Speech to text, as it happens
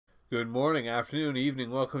Good morning, afternoon,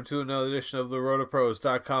 evening. Welcome to another edition of the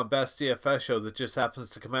RotoPros.com best DFS show that just happens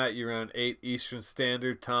to come at you around 8 Eastern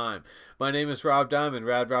Standard Time. My name is Rob Diamond,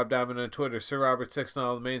 Rob Diamond on Twitter, Sir Robert6 on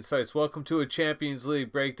all the main sites. Welcome to a Champions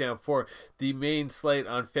League breakdown for the main slate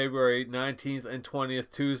on February 19th and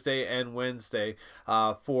 20th, Tuesday and Wednesday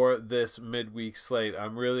for this midweek slate.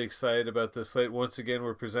 I'm really excited about this slate. Once again,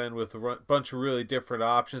 we're presented with a bunch of really different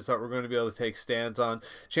options that we're going to be able to take stands on.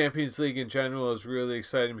 Champions League in general is really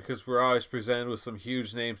exciting because we're always presented with some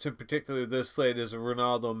huge names. In particular, this slate is a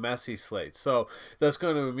Ronaldo-Messi slate. So that's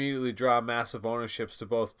going to immediately draw massive ownerships to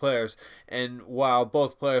both players. And while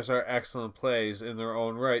both players are excellent plays in their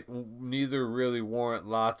own right, neither really warrant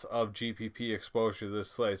lots of GPP exposure to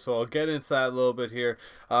this slate. So I'll get into that a little bit here.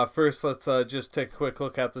 First, let's just take a quick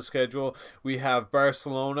look at the schedule. We have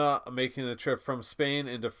Barcelona making the trip from Spain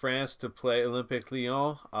into France to play Olympique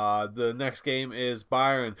Lyon. The next game is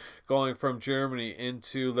Bayern going from Germany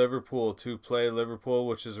into Liverpool to play Liverpool,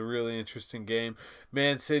 which is a really interesting game.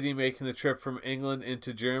 ManCity making the trip from England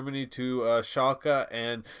into Germany to Schalke,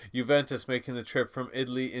 and Juventus making the trip from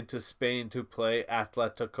Italy into Spain to play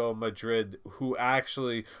Atletico Madrid, who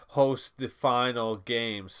actually host the final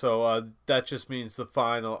game. So that just means the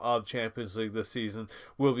final of Champions League this season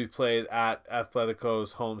will be played at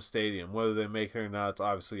Atletico's home stadium. Whether they make it or not, it's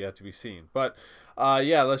obviously yet to be seen. But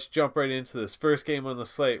yeah, let's jump right into this. First game on the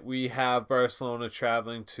slate, we have Barcelona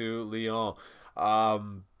traveling to Lyon.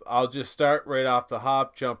 I'll just start right off the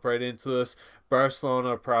hop, jump right into this. Barcelona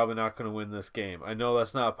are probably not going to win this game. I know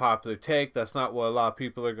that's not a popular take. That's not what a lot of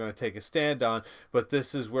people are going to take a stand on, but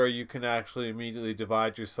this is where you can actually immediately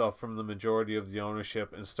divide yourself from the majority of the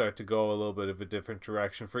ownership and start to go a little bit of a different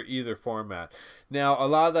direction for either format. Now, a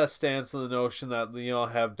lot of that stands on the notion that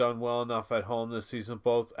Lyon have done well enough at home this season,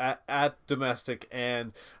 both at domestic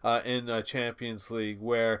and in Champions League,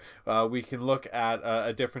 where we can look at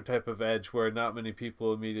a different type of edge where not many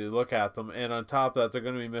people immediately look at them. And on top of that, they're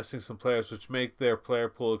going to be missing some players, which make their player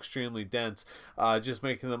pool extremely dense, just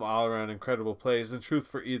making them all around incredible plays, in truth,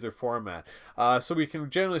 for either format. So we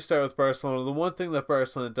can generally start with Barcelona. The one thing that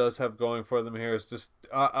Barcelona does have going for them here is just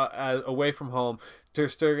away from home, Ter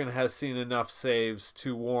Stegen has seen enough saves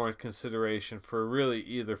to warrant consideration for really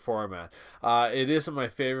either format. It isn't my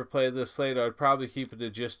favorite play of this slate. I would probably keep it to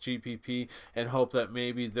just GPP and hope that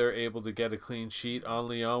maybe they're able to get a clean sheet on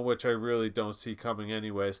Lyon, which I really don't see coming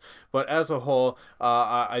anyways. But as a whole,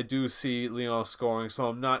 I do see Lyon scoring, so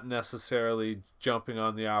I'm not necessarily jumping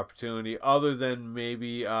on the opportunity, other than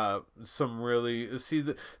maybe some really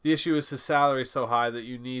the issue is his salary so high that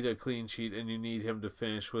you need a clean sheet and you need him to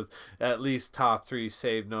finish with at least top 3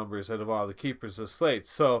 save numbers out of all the keepers of slate.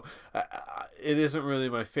 So it isn't really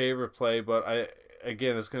my favorite play, but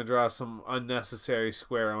again, it's going to draw some unnecessary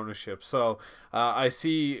square ownership. So I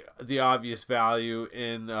see the obvious value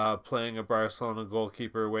in playing a Barcelona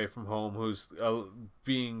goalkeeper away from home who's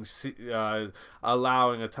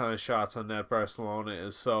allowing a ton of shots on net. Barcelona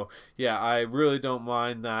is. So yeah, I really don't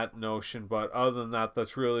mind that notion, but other than that,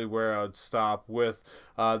 that's really where I would stop with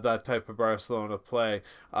that type of Barcelona play.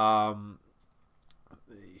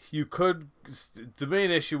 The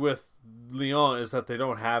main issue with Lyon is that they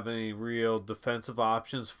don't have any real defensive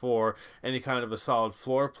options for any kind of a solid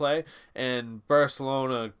floor play, and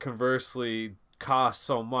Barcelona conversely cost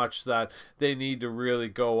so much that they need to really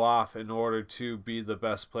go off in order to be the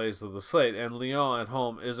best plays of the slate, and Lyon at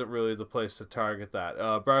home isn't really the place to target that.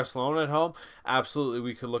 Barcelona at home, absolutely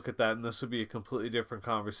we could look at that, and this would be a completely different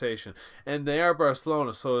conversation, and they are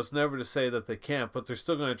Barcelona, so it's never to say that they can't, but they're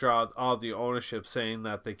still going to draw all the ownership saying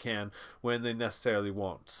that they can when they necessarily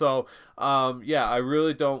won't. So yeah,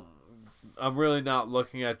 I'm really not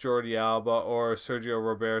looking at Jordi Alba or Sergio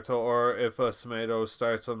Roberto, or if Semedo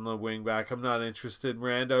starts on the wing back. I'm not interested in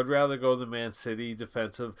Rand. I would rather go the Man City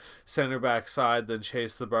defensive center back side than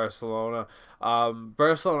chase the Barcelona.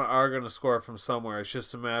 Barcelona are going to score from somewhere. It's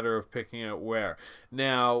just a matter of picking out where.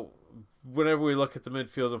 Now, whenever we look at the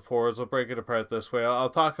midfield and forwards, I'll break it apart this way. I'll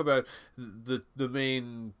talk about the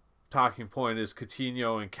main talking point is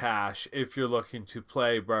Coutinho and cash if you're looking to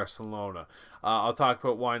play Barcelona. I'll talk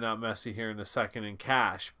about why not Messi here in a second in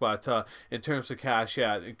cash, but in terms of cash,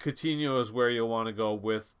 yeah, Coutinho is where you'll want to go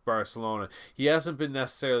with Barcelona. He hasn't been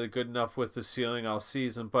necessarily good enough with the ceiling all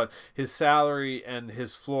season, but his salary and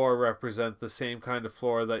his floor represent the same kind of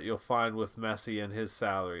floor that you'll find with Messi and his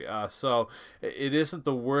salary. So it isn't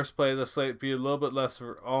the worst play of the slate. Be a little bit less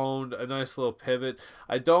owned, a nice little pivot.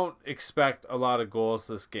 I don't expect a lot of goals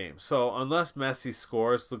this game, So unless Messi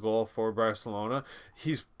scores the goal for Barcelona,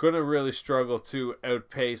 he's going to really struggle to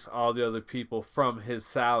outpace all the other people from his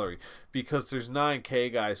salary, because there's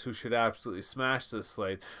 9K guys who should absolutely smash this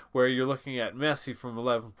slate, where you're looking at Messi from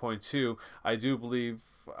 11.2. I do believe,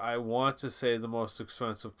 I want to say, the most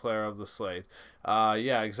expensive player of the slate.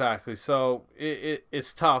 Yeah, exactly. So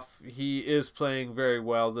it's tough. He is playing very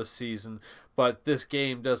well this season, but this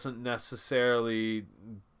game doesn't necessarily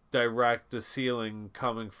direct the ceiling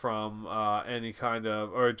coming from any kind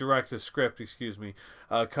of, or direct the script, excuse me,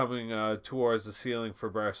 coming towards the ceiling for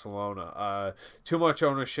Barcelona. Too much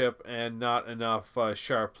ownership and not enough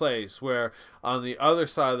sharp plays. Where on the other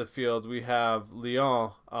side of the field we have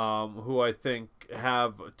Lyon, who I think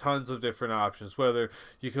have tons of different options. Whether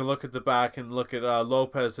you can look at the back and look at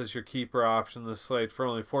Lopez as your keeper option this slate for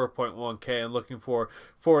only 4.1K, and looking for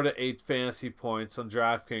 4 to 8 fantasy points on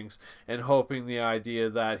DraftKings, and hoping the idea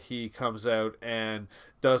that he comes out and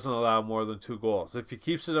doesn't allow more than 2 goals. If he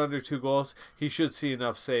keeps it under 2 goals, he should see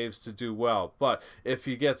enough saves to do well. But if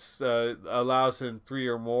he gets allows in 3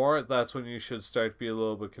 or more, that's when you should start to be a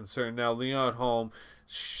little bit concerned. Now, Lyon at home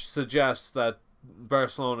suggests that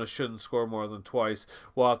Barcelona shouldn't score more than twice,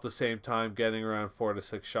 while at the same time getting around 4 to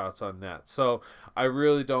 6 shots on net. So I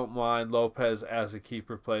really don't mind Lopez as a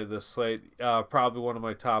keeper play this slate. Probably one of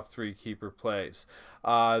my top 3 keeper plays.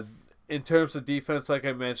 In terms of defense, like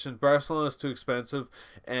I mentioned, Barcelona is too expensive,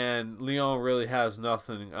 and Lyon really has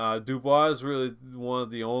nothing. Dubois is really one of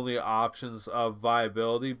the only options of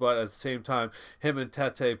viability, but at the same time, him and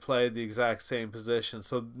Tete play the exact same position,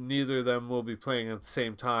 so neither of them will be playing at the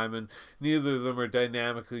same time, and neither of them are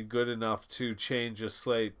dynamically good enough to change a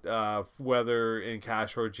slate, whether in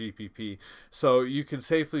cash or GPP. So you can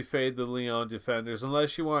safely fade the Lyon defenders,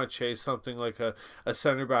 unless you want to chase something like a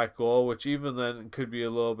center-back goal, which even then could be a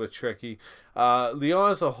little bit tricky. Lyon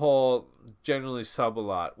as a whole generally sub a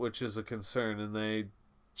lot, which is a concern, and they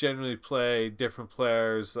generally play different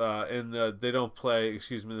players they don't play,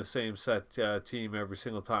 excuse me, the same set team every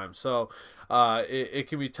single time. So it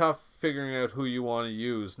can be tough figuring out who you want to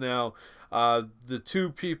use. Now, the 2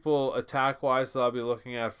 people attack-wise that I'll be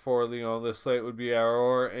looking at for Lyon this slate would be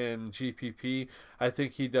Arour in GPP. I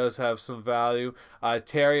think he does have some value.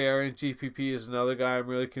 Terrier in GPP is another guy I'm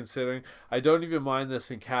really considering. I don't even mind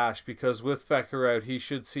this in cash, because with Fecker out, he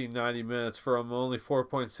should see 90 minutes for only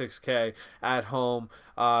 4.6K at home.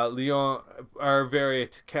 Lyon are very...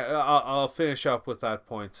 I'll finish up with that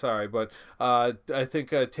point, sorry. But I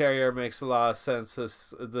think Terrier makes a lot of sense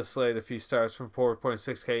this slate if he starts from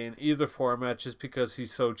 4.6K in either format, just because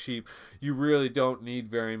he's so cheap. You really don't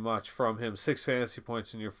need very much from him. 6 fantasy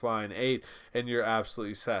points and you're flying, 8 and you're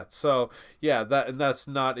absolutely set. So yeah, that's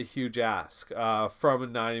not a huge ask from a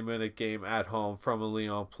 90-minute game at home from a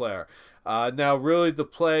Lyon player. Now really the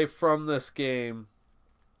play from this game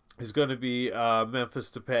is going to be Memphis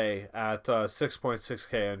Depay at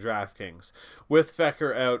 6.6K on DraftKings. With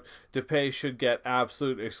Fecker out, Depay should get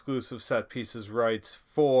absolute exclusive set pieces rights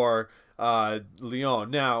for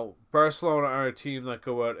Lyon. Now, Barcelona are a team that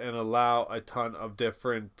go out and allow a ton of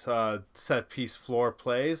different set piece floor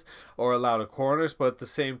plays, or allow the corners, but at the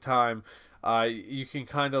same time, you can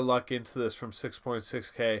kind of luck into this from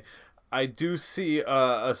 6.6K. I do see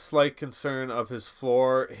a slight concern of his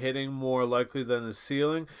floor hitting more likely than his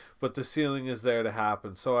ceiling, but the ceiling is there to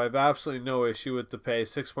happen. So I have absolutely no issue with Depay.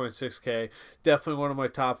 6.6K, definitely one of my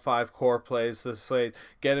top 5 core plays this slate.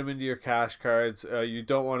 Get him into your cash cards. You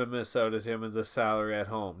don't want to miss out at him in the salary at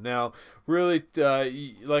home. Now, really,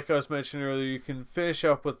 like I was mentioning earlier, you can finish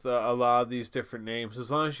up with a lot of these different names,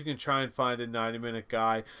 as long as you can try and find a 90-minute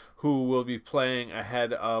guy who will be playing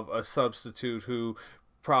ahead of a substitute who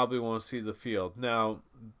probably won't see the field. Now,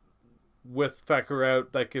 with Fecker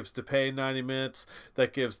out, that gives Depay 90 minutes,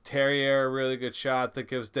 that gives Terrier a really good shot, that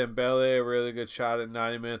gives Dembele a really good shot at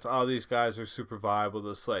 90 minutes. All these guys are super viable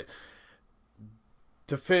this slate.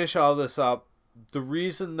 To finish all this up, the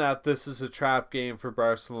reason that this is a trap game for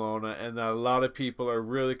Barcelona, and that a lot of people are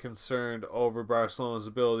really concerned over Barcelona's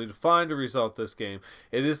ability to find a result this game,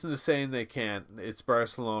 it isn't saying they can't. It's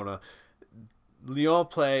Barcelona. Lyon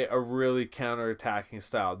play a really counter-attacking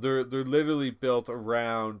style. They're literally built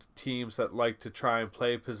around teams that like to try and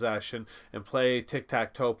play possession and play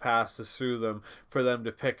tic-tac-toe passes through them for them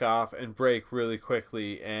to pick off and break really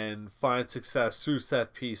quickly and find success through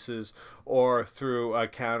set pieces or through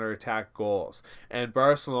counter-attack goals. And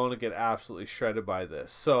Barcelona get absolutely shredded by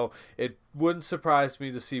this. So it wouldn't surprise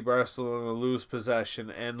me to see Barcelona lose possession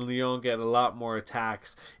and Lyon get a lot more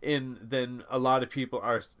attacks in than a lot of people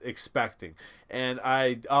are expecting. And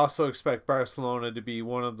I also expect Barcelona to be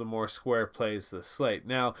one of the more square plays this slate.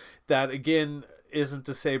 Now, that again isn't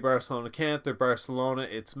to say Barcelona can't. They're Barcelona.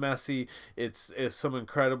 It's Messi. It's some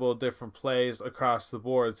incredible different plays across the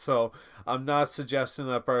board. So I'm not suggesting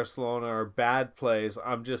that Barcelona are bad plays.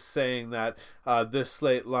 I'm just saying that this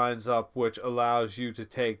slate lines up, which allows you to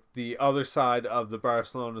take the other side of the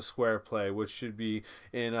Barcelona square play, which should be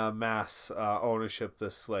in mass ownership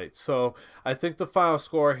this slate. So I think the final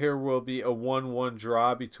score here will be a 1-1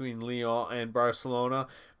 draw between Lyon and Barcelona.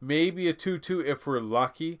 Maybe a 2-2 if we're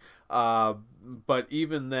lucky. But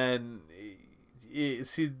even then,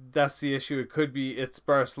 see, that's the issue. It's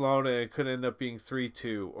Barcelona. It could end up being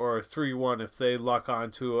 3-2 or 3-1 if they luck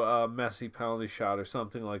onto a Messi penalty shot or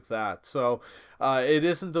something like that. So it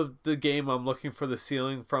isn't the game I'm looking for the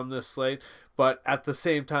ceiling from this slate. But at the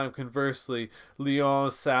same time, conversely,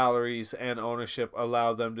 Lyon's salaries and ownership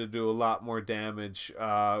allow them to do a lot more damage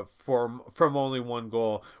from only one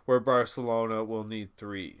goal, where Barcelona will need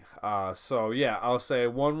 3. So yeah, I'll say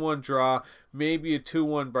a 1-1 draw, maybe a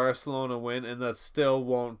 2-1 Barcelona win, and that still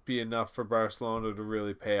won't be enough for Barcelona to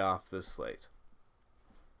really pay off this slate.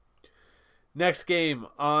 Next game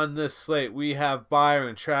on this slate, we have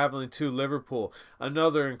Bayern traveling to Liverpool.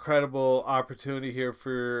 Another incredible opportunity here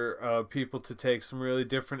for people to take some really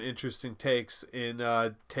different, interesting takes in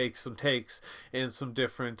some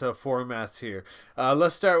different formats here.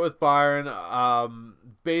 Let's start with Bayern.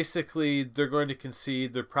 Basically, they're going to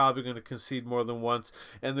concede. They're probably going to concede more than once,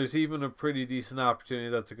 and there's even a pretty decent opportunity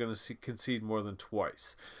that they're going to concede more than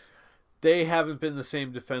twice. They haven't been the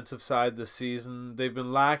same defensive side this season. They've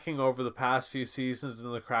been lacking over the past few seasons,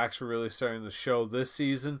 and the cracks are really starting to show this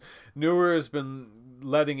season. Neuer has been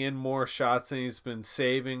letting in more shots than he's been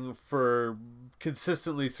saving for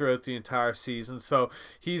consistently throughout the entire season. So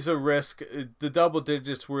he's a risk. The double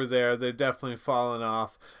digits were there. They've definitely fallen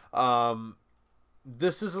off.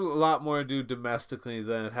 This is a lot more to do domestically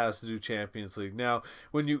than it has to do Champions League. Now,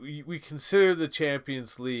 when we consider the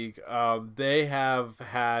Champions League, they have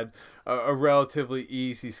had a relatively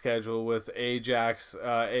easy schedule with Ajax,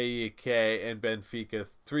 AEK, and Benfica,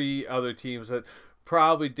 3 other teams that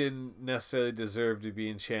probably didn't necessarily deserve to be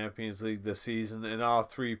in Champions League this season, and all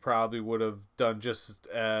 3 probably would have done just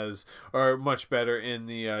as or much better in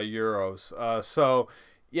the Euros. So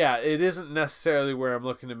yeah, it isn't necessarily where I'm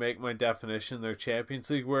looking to make my definition their Champions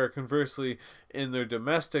League, where conversely in their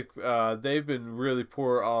domestic, they've been really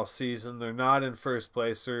poor all season. They're not in first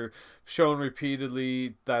place. They're shown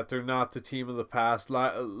repeatedly that they're not the team of the past.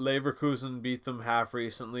 Leverkusen beat them half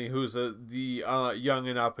recently, who's the young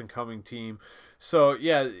and up-and-coming team. So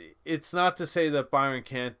yeah, it's not to say that Bayern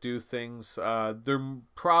can't do things. They're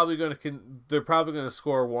probably going to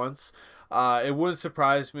score once. It wouldn't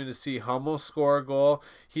surprise me to see Hummel score a goal.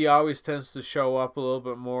 He always tends to show up a little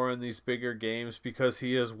bit more in these bigger games because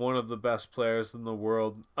he is one of the best players in the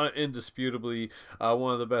world, indisputably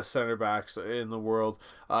one of the best center backs in the world.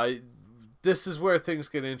 This is where things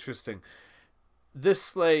get interesting. This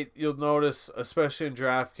slate, you'll notice, especially in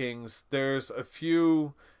DraftKings, there's a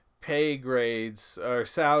few pay grades or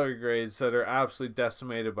salary grades that are absolutely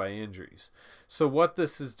decimated by injuries. So what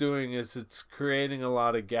this is doing is it's creating a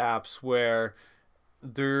lot of gaps where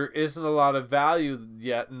there isn't a lot of value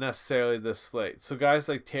yet necessarily this slate. So guys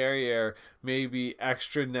like Terrier may be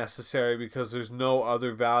extra necessary because there's no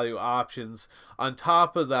other value options. On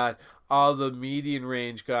top of that, all the median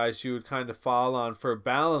range guys you would kind of fall on for a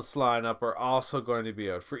balanced lineup are also going to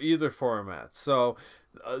be out for either format. So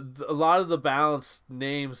a lot of the balanced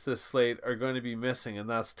names this slate are going to be missing, and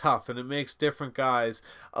that's tough, and it makes different guys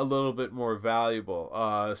a little bit more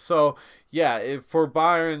valuable. So yeah, for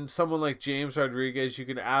Bayern, someone like James Rodriguez you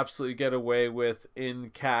can absolutely get away with in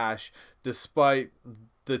cash despite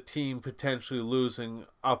the team potentially losing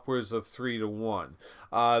upwards of 3-1.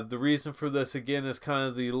 The reason for this again is kind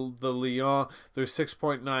of the Lyon. They're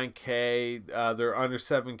 6.9K. They're under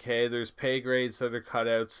 7K. There's pay grades that are cut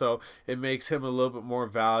out, so it makes him a little bit more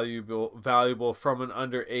valuable from an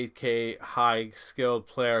under 8K high skilled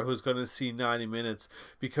player who's going to see 90 minutes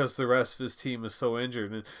because the rest of his team is so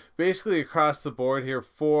injured. And basically across the board here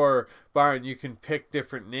for Bayern, you can pick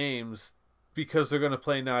different names because they're going to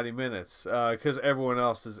play 90 minutes because everyone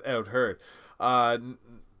else is out hurt.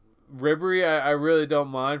 Ribery, I really don't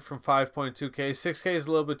mind from 5.2K. 6K is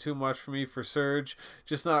a little bit too much for me for Surge.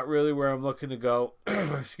 Just not really where I'm looking to go.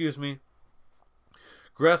 Excuse me.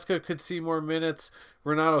 Goretzka could see more minutes.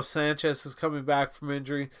 Renato Sanchez is coming back from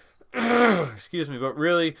injury. Excuse me. But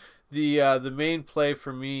really, the main play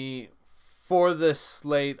for me for this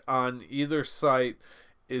slate on either site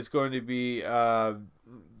is going to be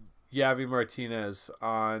Javi Martinez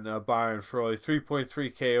on Bayern for only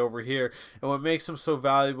 3.3K over here. And what makes him so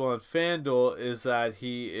valuable on FanDuel is that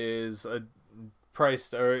he is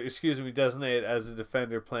priced, or excuse me, designated as a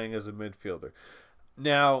defender playing as a midfielder.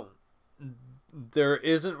 Now, there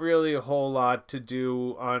isn't really a whole lot to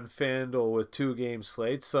do on FanDuel with 2-game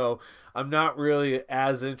slates, so I'm not really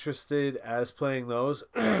as interested as playing those,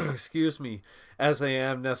 excuse me, as I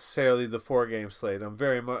am necessarily the 4-game slate. I'm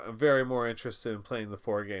very more interested in playing the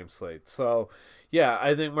 4-game slate. So, yeah,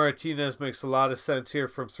 I think Martinez makes a lot of sense here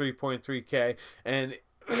from 3.3K, and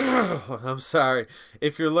I'm sorry,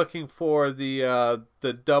 if you're looking for the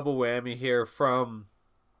double whammy here from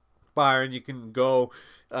Bayern, you can go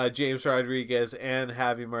James Rodriguez and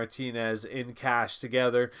Javi Martinez in cash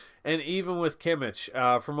together. And even with Kimmich,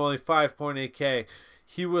 from only 5.8K,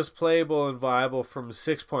 he was playable and viable from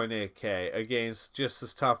 6.8K against just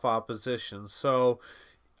as tough opposition. So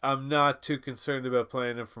I'm not too concerned about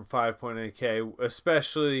playing him from 5.8K,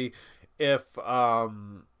 especially if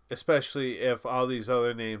all these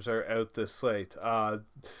other names are out this slate.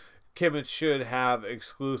 Kimmich should have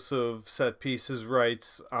exclusive set pieces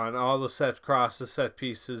rights on all the set crosses, set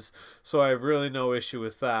pieces, so I have really no issue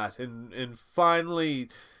with that. And finally,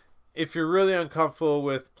 if you're really uncomfortable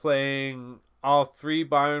with playing all 3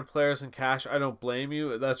 Bayern players in cash, I don't blame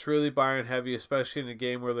you. That's really Bayern heavy, especially in a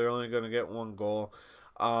game where they're only going to get 1 goal,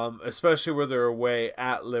 especially where they're away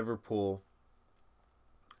at Liverpool.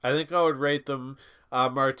 I think I would rate them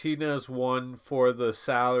Martinez 1 for the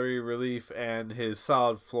salary relief and his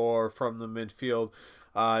solid floor from the midfield.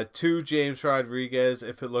 2, James Rodriguez,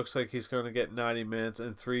 if it looks like he's going to get 90 minutes.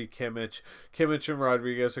 And 3, Kimmich. Kimmich and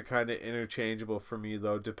Rodriguez are kind of interchangeable for me,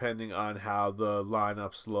 though, depending on how the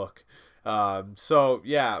lineups look. So,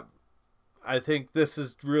 yeah, I think this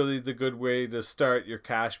is really the good way to start your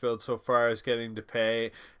cash build so far as getting Depay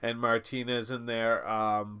and Martinez in there.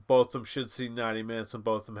 Both of them should see 90 minutes and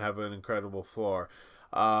both of them have an incredible floor.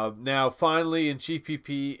 Now, finally, in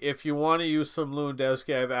GPP, if you want to use some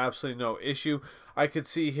Lewandowski, I have absolutely no issue. I could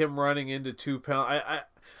see him running into 2 penalty.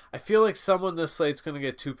 I feel like someone this slate's going to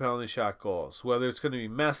get 2 penalty shot goals, whether it's going to be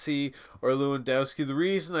Messi or Lewandowski. The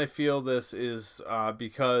reason I feel this is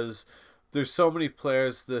because there's so many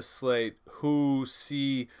players this slate who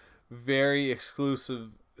see very exclusive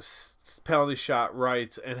penalty shot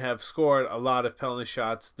rights and have scored a lot of penalty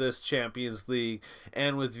shots this Champions League.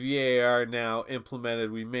 And with VAR now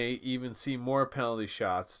implemented, we may even see more penalty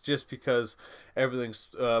shots just because everything's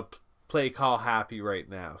play call happy right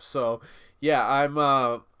now. So yeah,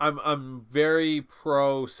 I'm very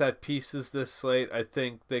pro set pieces this slate. I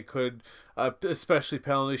think they could, especially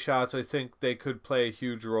penalty shots, I think they could play a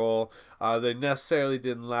huge role. They necessarily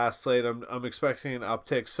didn't last slate. I'm expecting an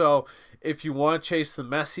uptick. So if you want to chase the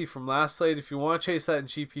Messi from last slate, if you want to chase that in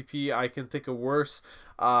GPP, I can think of worse.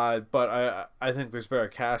 But I think there's better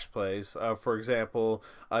cash plays. For example,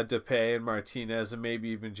 Depay and Martinez and maybe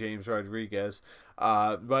even James Rodriguez.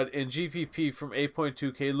 But in GPP from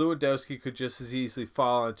 8.2K, Lewandowski could just as easily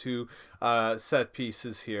fall onto set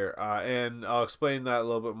pieces here. And I'll explain that a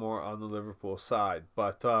little bit more on the Liverpool side.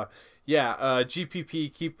 But yeah,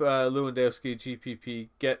 GPP, keep Lewandowski GPP.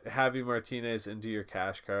 Get Javi Martinez into your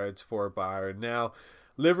cash cards for Bayern. Now,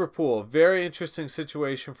 Liverpool, very interesting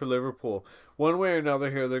situation for Liverpool. One way or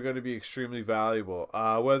another here, they're going to be extremely valuable.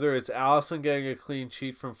 Whether it's Alisson getting a clean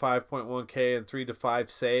sheet from 5.1K and 3 to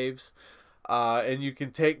 5 saves, and you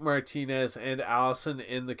can take Martinez and Alisson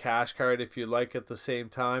in the cash card if you like at the same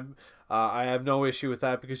time. I have no issue with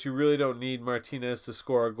that because you really don't need Martinez to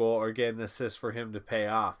score a goal or get an assist for him to pay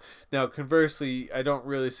off. Now, conversely, I don't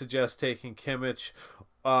really suggest taking Kimmich.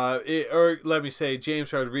 Or let me say,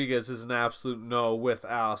 James Rodriguez is an absolute no with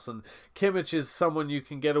Alisson. Kimmich is someone you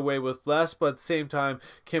can get away with less, but at the same time,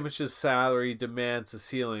 Kimmich's salary demands a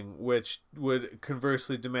ceiling, which would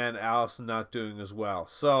conversely demand Alisson not doing as well.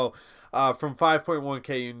 So, from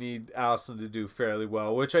 5.1K, you need Alisson to do fairly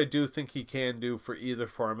well, which I do think he can do for either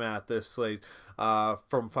format this slate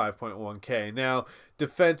from 5.1K. Now,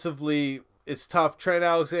 defensively, it's tough. Trent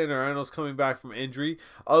Alexander-Arnold's coming back from injury.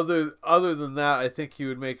 Other than that, I think he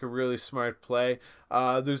would make a really smart play.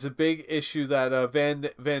 There's a big issue that Van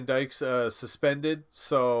Dijk's suspended,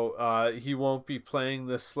 so he won't be playing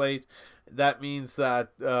this slate. That means that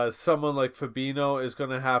someone like Fabinho is going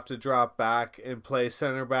to have to drop back and play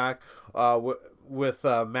center back with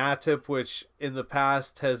Matip, which in the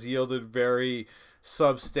past has yielded very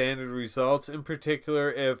substandard results. In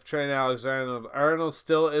particular, if Trent Alexander-Arnold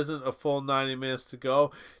still isn't a full 90 minutes to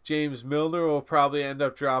go, James Milner will probably end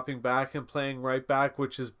up dropping back and playing right back,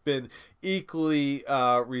 which has been equally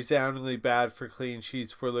resoundingly bad for clean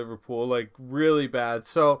sheets for Liverpool, like really bad.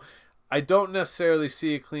 So I don't necessarily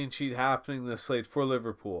see a clean sheet happening this slate for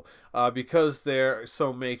Liverpool because they're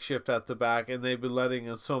so makeshift at the back and they've been letting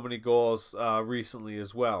in so many goals recently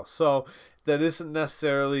as well. So that isn't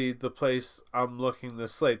necessarily the place I'm looking to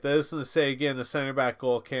slate. That isn't to say, again, a center back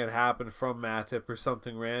goal can't happen from Matip or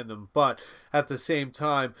something random, but at the same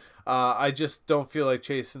time, I just don't feel like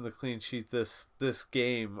chasing the clean sheet this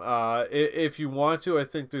game. If you want to, I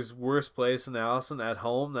think there's worse plays than Allison at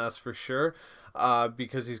home, that's for sure.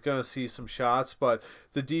 Because he's going to see some shots, but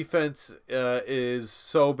the defense is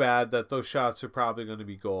so bad that those shots are probably going to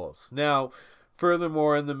be goals. Now,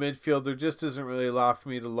 furthermore, in the midfield, there just isn't really a lot for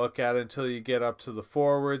me to look at until you get up to the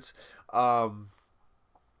forwards.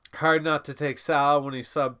 Hard not to take Salah when he's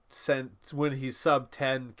sub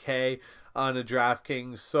 10K on a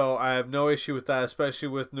DraftKings, so I have no issue with that, especially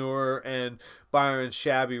with Noor and Byron's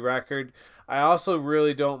shabby record. I also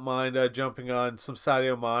really don't mind jumping on some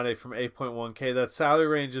Sadio Mane from 8.1K. That salary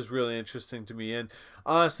range is really interesting to me. And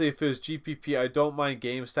honestly, if it was GPP, I don't mind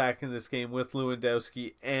game stacking this game with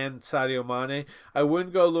Lewandowski and Sadio Mane. I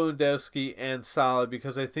wouldn't go Lewandowski and Salah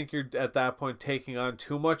because I think you're at that point taking on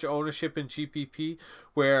too much ownership in GPP,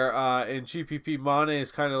 where in GPP, Mane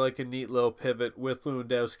is kind of like a neat little pivot with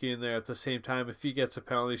Lewandowski in there at the same time. If he gets a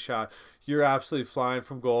penalty shot, you're absolutely flying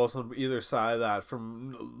from goals on either side of that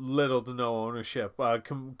from little to no ownership,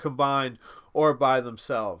 combined or by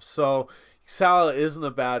themselves. So Salah isn't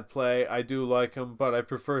a bad play. I do like him, but I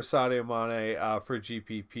prefer Sadio Mane for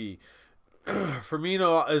GPP.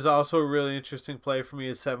 Firmino is also a really interesting play for me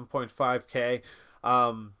at 7.5K.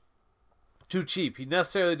 Too cheap. He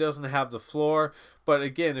necessarily doesn't have the floor, but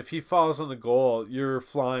again, if he falls on the goal, you're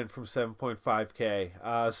flying from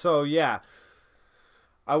 7.5K. So yeah,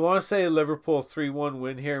 I want to say Liverpool 3-1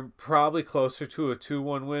 win here, probably closer to a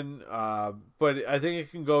 2-1 win, but I think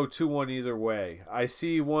it can go 2-1 either way. I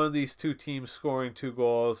see one of these two teams scoring 2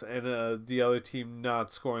 goals and the other team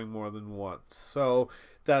not scoring more than once. So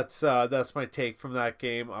that's my take from that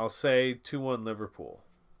game. I'll say 2-1 Liverpool.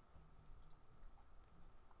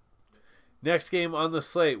 Next game on the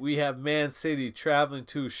slate, we have ManCity traveling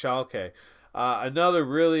to Schalke. Another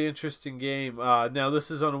really interesting game. Now, this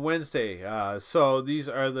is on a Wednesday, so these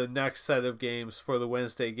are the next set of games for the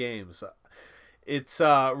Wednesday games. It's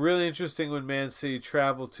really interesting when ManCity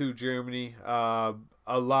travel to Germany.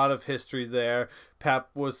 A lot of history there. Pep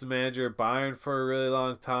was the manager of Bayern for a really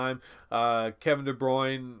long time. Kevin De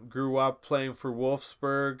Bruyne grew up playing for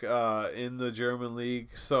Wolfsburg in the German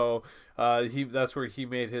league, so that's where he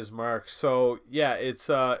made his mark. So yeah, it's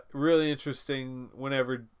really interesting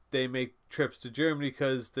whenever they make trips to Germany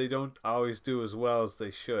because they don't always do as well as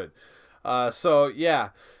they should. So yeah,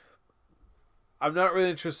 I'm not really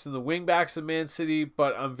interested in the wingbacks of ManCity,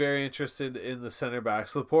 but I'm very interested in the center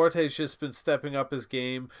backs. Laporte's just been stepping up his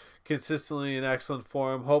game consistently in excellent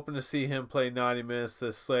form. Hoping to see him play 90 minutes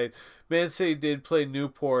this slate. ManCity did play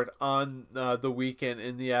Newport on the weekend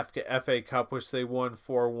in the FA Cup, which they won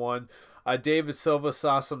 4-1. David Silva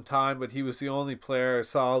saw some time, but he was the only player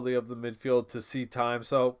solidly of the midfield to see time.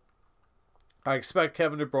 So I expect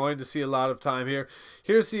Kevin De Bruyne to see a lot of time here.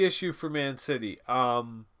 Here's the issue for ManCity.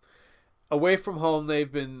 Away from home, they've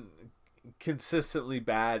been consistently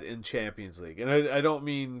bad in Champions League. And I don't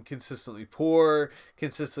mean consistently poor,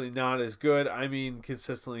 consistently not as good. I mean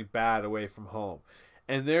consistently bad away from home.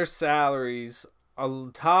 And their salaries,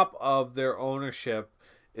 on top of their ownership,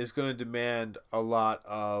 is going to demand a lot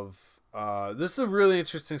of... this is a really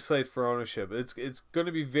interesting slate for ownership. It's going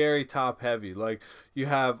to be very top heavy. Like, you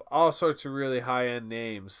have all sorts of really high end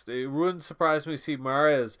names. It wouldn't surprise me to see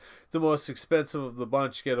Mahrez, the most expensive of the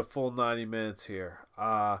bunch, get a full 90 minutes here.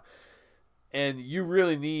 And you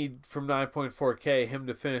really need, from 9.4K, him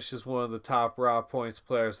to finish as one of the top raw points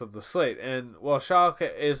players of the slate. And while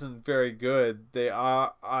Schalke isn't very good, they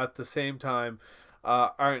are at the same time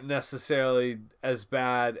aren't necessarily as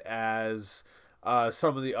bad as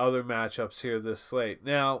some of the other matchups here this slate.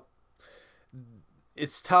 Now,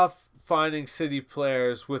 it's tough finding City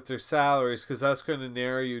players with their salaries because that's going to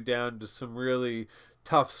narrow you down to some really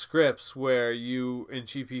tough scripts where you in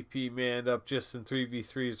GPP may end up just in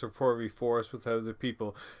 3v3s or 4v4s with other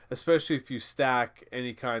people, especially if you stack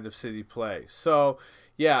any kind of City play. So,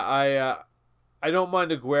 yeah, I don't mind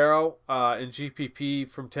Aguero in GPP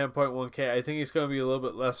from 10.1K. I think he's going to be a little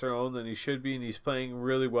bit lesser owned than he should be, and he's playing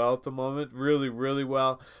really well at the moment. Really, really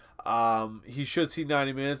well. He should see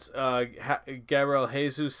 90 minutes. Gabriel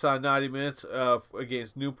Jesus saw 90 minutes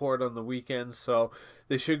against Newport on the weekend, so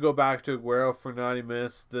they should go back to Aguero for 90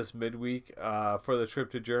 minutes this midweek for the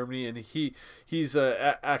trip to Germany, and he's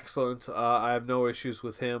excellent. I have no issues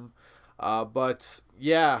with him. But,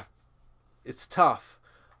 yeah, it's tough.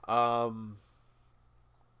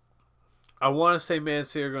 I want to say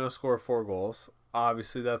ManCity are going to score 4 goals.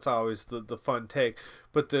 Obviously, that's always the fun take.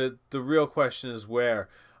 But the real question is where.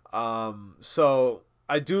 So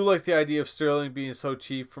I do like the idea of Sterling being so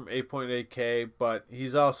cheap from 8.8K, but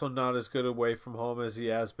he's also not as good away from home as he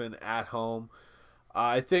has been at home.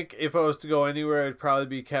 I think if I was to go anywhere, it'd probably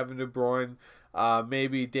be Kevin De Bruyne,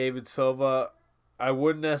 maybe David Silva. I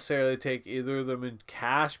wouldn't necessarily take either of them in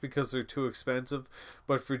cash because they're too expensive,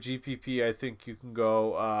 but for GPP, I think you can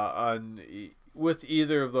go with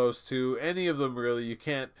either of those two. Any of them really. You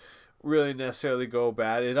can't really necessarily go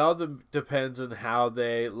bad. It all depends on how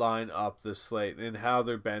they line up the slate and how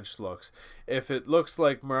their bench looks. If it looks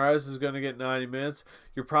like Mahrez is going to get 90 minutes,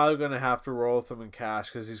 you're probably going to have to roll with him in cash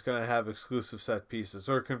because he's going to have exclusive set pieces.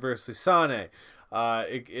 Or conversely, Sane,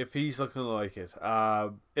 if he's looking like it.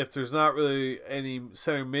 If there's not really any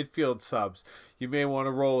center midfield subs, you may want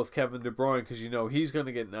to roll with Kevin De Bruyne because you know he's going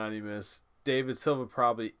to get 90 minutes. David Silva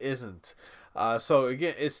probably isn't. So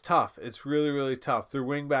again, it's tough. It's really, really tough. Their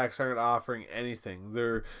wingbacks aren't offering anything.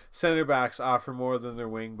 Their center backs offer more than their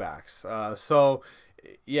wingbacks. So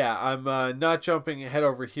yeah, I'm not jumping head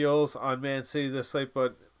over heels on Man City this slate,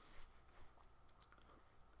 but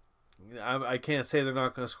I can't say they're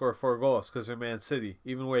not going to score 4 goals because they're Man City,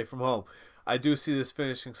 even away from home. I do see this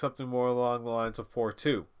finishing something more along the lines of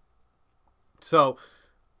 4-2. So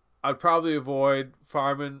I'd probably avoid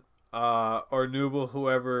Farman or Nubel,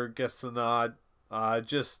 whoever gets the nod,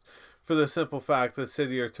 just for the simple fact that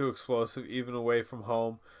City are too explosive even away from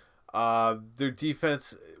home. Their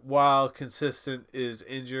defense, while consistent, is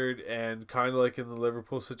injured, and kind of like in the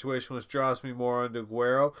Liverpool situation, which draws me more onto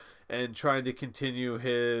Aguero and trying to continue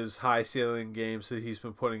his high ceiling games that he's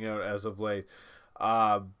been putting out as of late.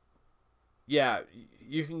 Yeah,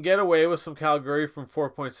 you can get away with some Calgary from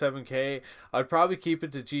 4.7K. I'd probably keep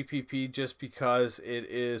it to GPP just because it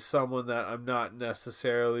is someone that I'm not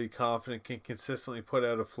necessarily confident can consistently put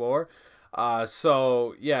out a floor.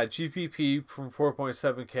 So yeah, GPP from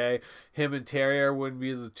 4.7K. Him and Terrier wouldn't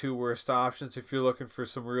be the two worst options if you're looking for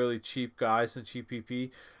some really cheap guys in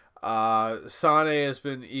GPP. Sane has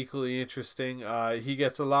been equally interesting. He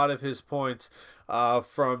gets a lot of his points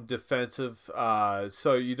from defensive,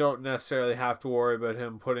 so you don't necessarily have to worry about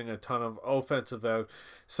him putting a ton of offensive out.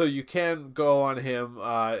 So you can go on him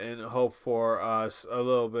and hope for a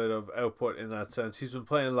little bit of output in that sense. He's been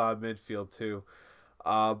playing a lot of midfield too.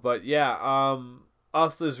 But yeah,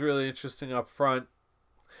 Uth is really interesting up front.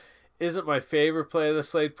 Isn't my favorite play of the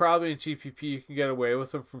slate. Probably in GPP you can get away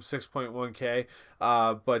with him from 6.1K,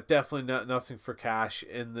 but definitely nothing for cash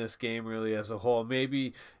in this game really as a whole.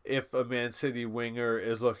 Maybe if a Man City winger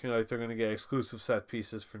is looking like they're going to get exclusive set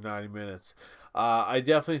pieces for 90 minutes. I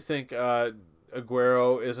definitely think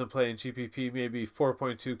Aguero isn't playing GPP, maybe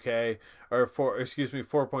 4.2K or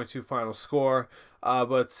 4.2 final score.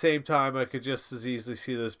 But at the same time, I could just as easily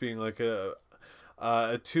see this being like a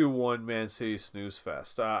 2-1 Man City snooze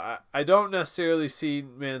fest. I don't necessarily see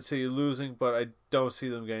Man City losing, but I don't see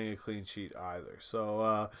them getting a clean sheet either.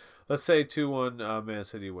 So let's say 2-1 Man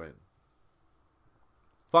City win.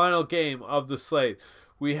 Final game of the slate.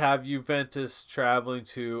 We have Juventus traveling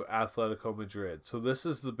to Atletico Madrid. So this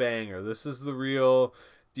is the banger. This is the real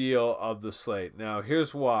deal of the slate. Now,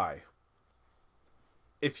 here's why.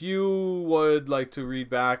 If you would like to read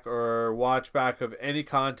back or watch back of any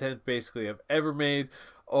content basically I've ever made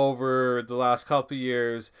over the last couple of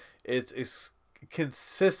years, it's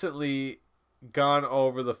consistently gone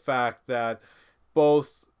over the fact that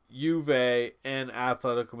both Juve and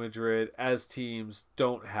Atletico Madrid as teams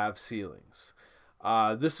don't have ceilings.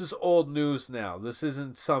 This is old news now. This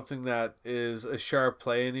isn't something that is a sharp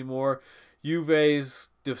play anymore. Juve's,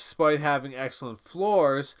 despite having excellent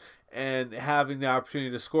floors and having the opportunity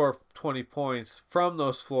to score 20 points from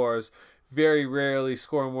those floors, very rarely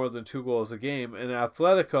score more than 2 goals a game. And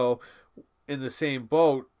Atletico, in the same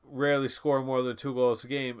boat, rarely score more than 2 goals a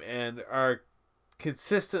game and are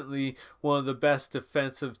consistently one of the best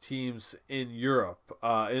defensive teams in Europe,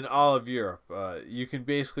 in all of Europe. You can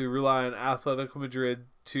basically rely on Atletico Madrid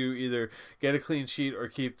to either get a clean sheet or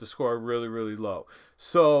keep the score really, really low.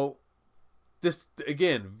 So this,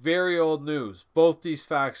 again, very old news. Both these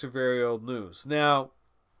facts are very old news. Now,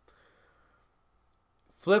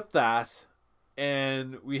 flip that,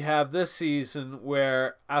 and we have this season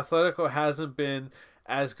where Atletico hasn't been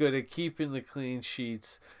as good at keeping the clean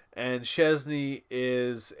sheets, and Szczesny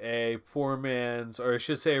is a poor man's, or I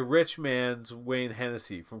should say a rich man's Wayne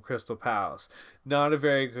Hennessy from Crystal Palace. Not a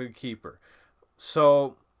very good keeper.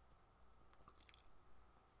 So,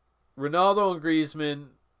 Ronaldo and Griezmann,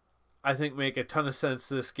 I think, make a ton of sense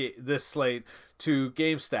this slate to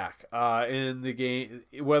game stack in the game.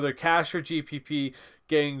 Whether cash or GPP,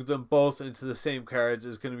 getting them both into the same cards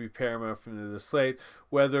is going to be paramount for this slate.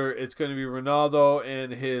 Whether it's going to be Ronaldo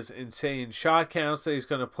and his insane shot counts that he's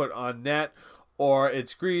going to put on net, or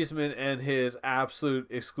it's Griezmann and his absolute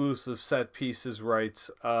exclusive set pieces rights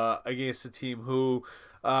against a team who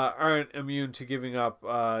aren't immune to giving up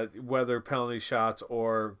whether penalty shots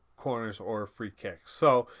or corners or free kicks.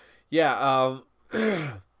 So, yeah,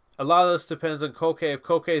 a lot of this depends on Koke. If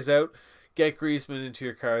Koke's out, get Griezmann into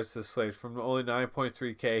your cards this slate from only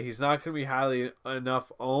 9.3K. He's not going to be highly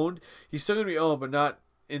enough owned. He's still going to be owned, but not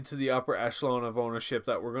into the upper echelon of ownership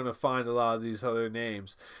that we're going to find a lot of these other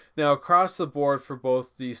names. Now, across the board for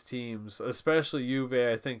both these teams, especially Juve,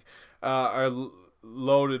 I think are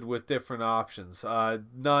loaded with different options.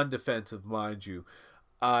 Non-defensive, mind you.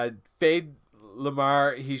 Fade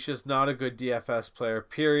Lamar, he's just not a good DFS player,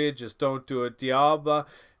 period. Just don't do it. Dialba,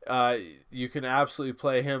 you can absolutely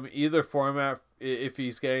play him either format if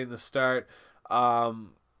he's getting the start.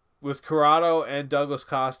 With Corrado and Douglas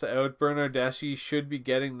Costa out, Bernardeschi should be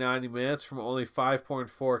getting 90 minutes from only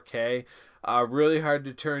 5.4K. Really hard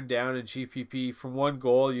to turn down in GPP. From one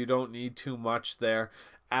goal, you don't need too much there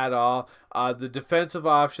at all. The defensive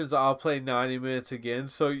options, I'll play 90 minutes again.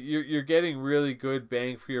 So you're getting really good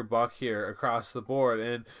bang for your buck here across the board.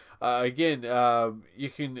 And again, you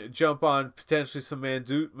can jump on potentially some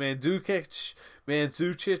Mandzukic,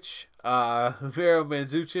 Miro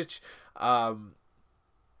Mandzukic.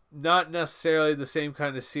 Not necessarily the same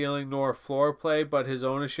kind of ceiling nor floor play, but his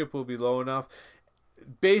ownership will be low enough.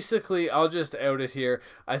 Basically, I'll just out it here.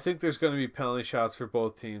 I think there's going to be penalty shots for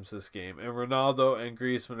both teams this game. And Ronaldo and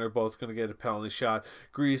Griezmann are both going to get a penalty shot.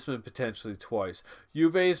 Griezmann potentially twice.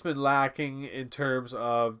 Juve's been lacking in terms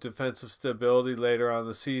of defensive stability later on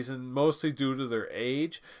the season, mostly due to their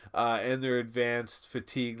age and their advanced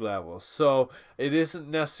fatigue levels. So it isn't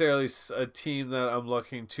necessarily a team that I'm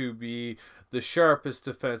looking to be the sharpest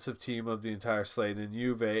defensive team of the entire slate in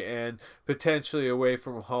Juve, and potentially away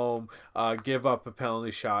from home give up a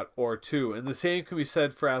penalty shot or two. And the same can be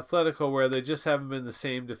said for Atletico, where they just haven't been the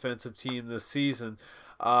same defensive team this season.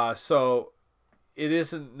 So it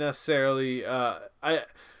isn't necessarily...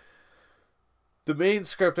 The main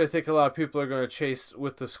script I think a lot of people are going to chase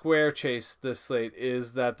with the square chase this slate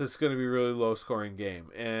is that this is going to be a really low scoring game.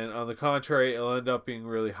 And on the contrary, it'll end up being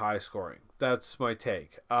really high scoring. That's my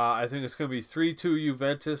take. I think it's going to be 3-2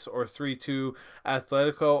 Juventus or 3-2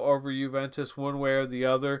 Atletico over Juventus, one way or the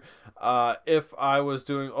other. If I was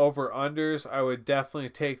doing over-unders, I would definitely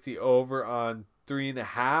take the over on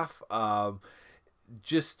 3.5.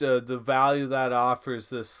 Just the value that offers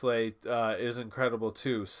this slate is incredible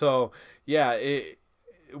too. So yeah,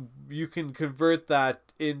 you can convert that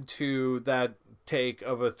into that take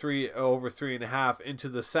of a over 3.5 into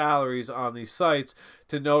the salaries on these sites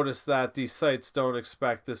to notice that these sites don't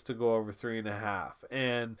expect this to go over 3.5.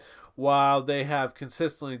 And while they have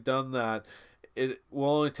consistently done that, it will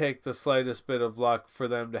only take the slightest bit of luck for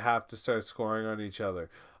them to have to start scoring on each other.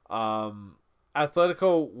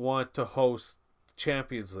 Atletico want to host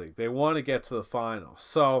Champions League. They want to get to the final.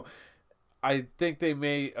 So I think they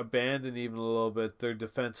may abandon even a little bit their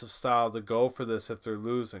defensive style to go for this if they're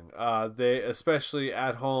losing. They, especially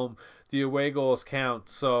at home, the away goals count.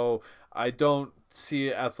 So I don't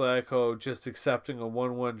see Atletico just accepting a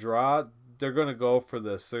 1-1 draw. They're going to go for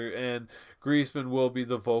this. And Griezmann will be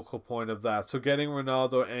the vocal point of that. So getting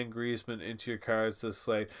Ronaldo and Griezmann into your cards this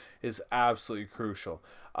slate is absolutely crucial.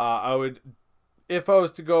 If I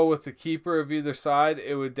was to go with the keeper of either side,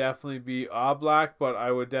 it would definitely be Oblak, but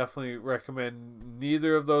I would definitely recommend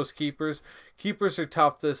neither of those keepers. Keepers are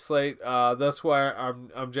tough this slate. That's why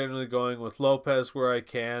I'm generally going with Lopez where I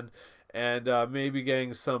can, and maybe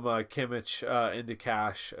getting some Kimmich into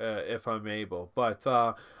cash if I'm able. But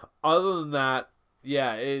other than that,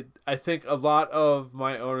 yeah, I think a lot of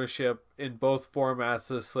my ownership in both formats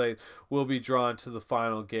this slate will be drawn to the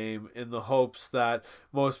final game in the hopes that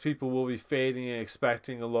most people will be fading and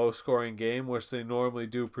expecting a low-scoring game, which they normally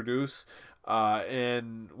do produce,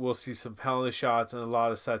 and we'll see some penalty shots and a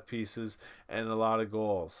lot of set pieces and a lot of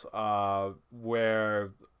goals,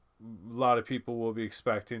 where a lot of people will be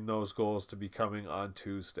expecting those goals to be coming on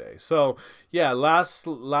Tuesday. So yeah, last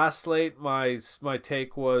slate my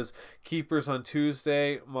take was keepers on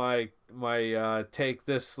Tuesday. My take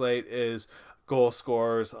this slate is goal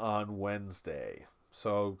scorers on Wednesday.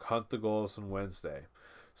 So hunt the goals on Wednesday.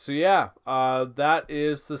 So yeah, that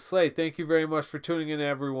is the slate. Thank you very much for tuning in,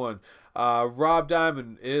 everyone. Rob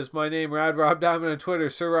Diamond is my name. Rob Diamond on Twitter.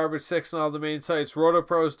 Sir Robert 6 on all the main sites.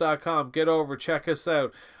 RotoPros.com. Get over, check us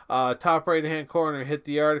out. Top right hand corner, hit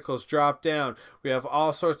the articles, drop down. We have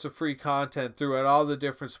all sorts of free content throughout all the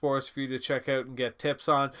different sports for you to check out and get tips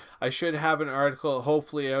on. I should have an article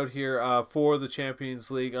hopefully out here for the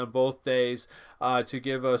Champions League on both days to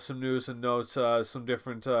give some news and notes, some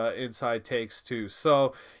different inside takes too.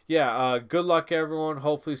 So yeah, good luck everyone.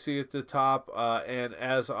 Hopefully see you at the top. And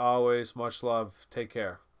as always, much love. Take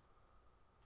care.